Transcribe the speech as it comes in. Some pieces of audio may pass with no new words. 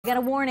Got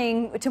a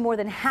warning to more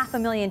than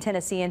 500,000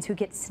 Tennesseans who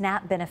get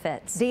SNAP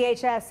benefits.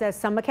 DHS says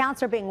some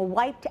accounts are being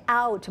wiped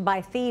out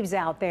by thieves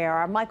out there.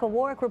 Our Michael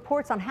Warwick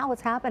reports on how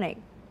it's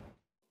happening.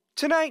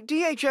 Tonight,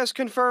 DHS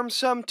confirms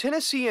some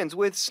Tennesseans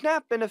with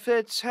SNAP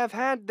benefits have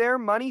had their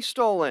money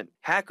stolen.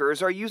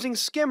 Hackers are using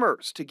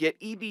skimmers to get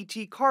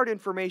EBT card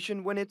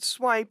information when it's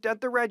swiped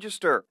at the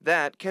register.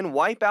 That can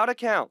wipe out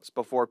accounts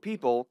before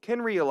people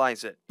can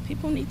realize it.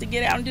 People need to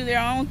get out and do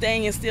their own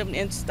thing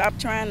and stop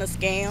trying to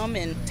scam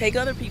and take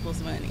other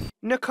people's money.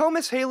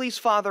 Nokomis Haley's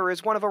father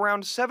is one of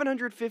around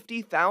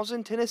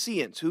 750,000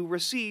 Tennesseans who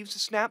receives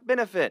SNAP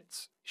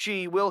benefits.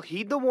 She will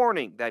heed the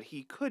warning that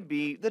he could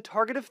be the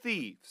target of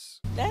thieves.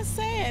 That's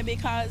sad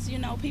because,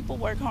 people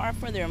work hard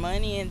for their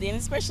money, and then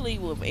especially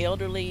with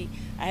elderly.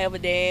 I have a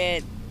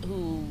dad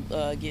who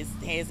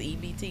has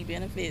EBT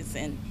benefits,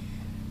 and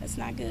that's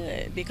not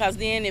good because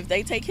then if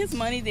they take his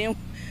money, then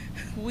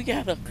we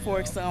gotta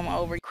fork some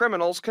over.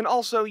 Criminals can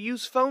also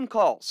use phone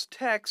calls,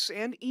 texts,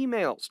 and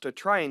emails to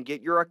try and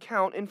get your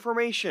account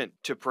information.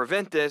 To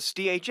prevent this,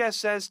 DHS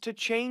says to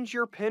change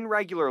your PIN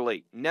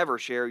regularly, never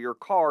share your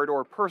card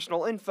or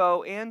personal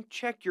info, and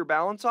check your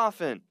balance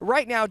often.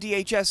 Right now,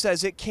 DHS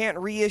says it can't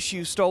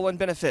reissue stolen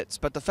benefits,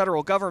 but the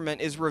federal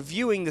government is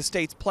reviewing the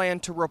state's plan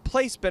to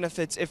replace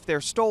benefits if they're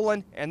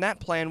stolen, and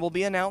that plan will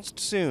be announced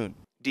soon.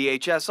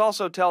 DHS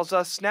also tells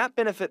us SNAP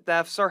benefit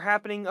thefts are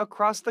happening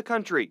across the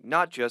country,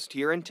 not just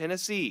here in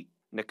Tennessee.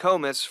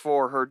 Nokomis,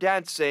 for her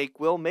dad's sake,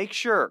 will make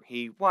sure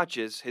he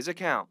watches his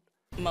account.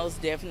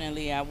 Most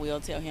definitely, I will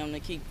tell him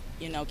to keep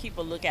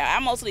a lookout. I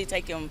mostly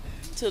take him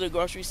to the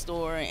grocery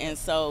store, and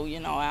so,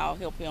 I'll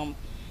help him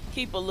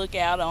keep a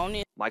lookout on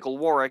it. Michael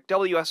Warwick,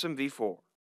 WSMV4.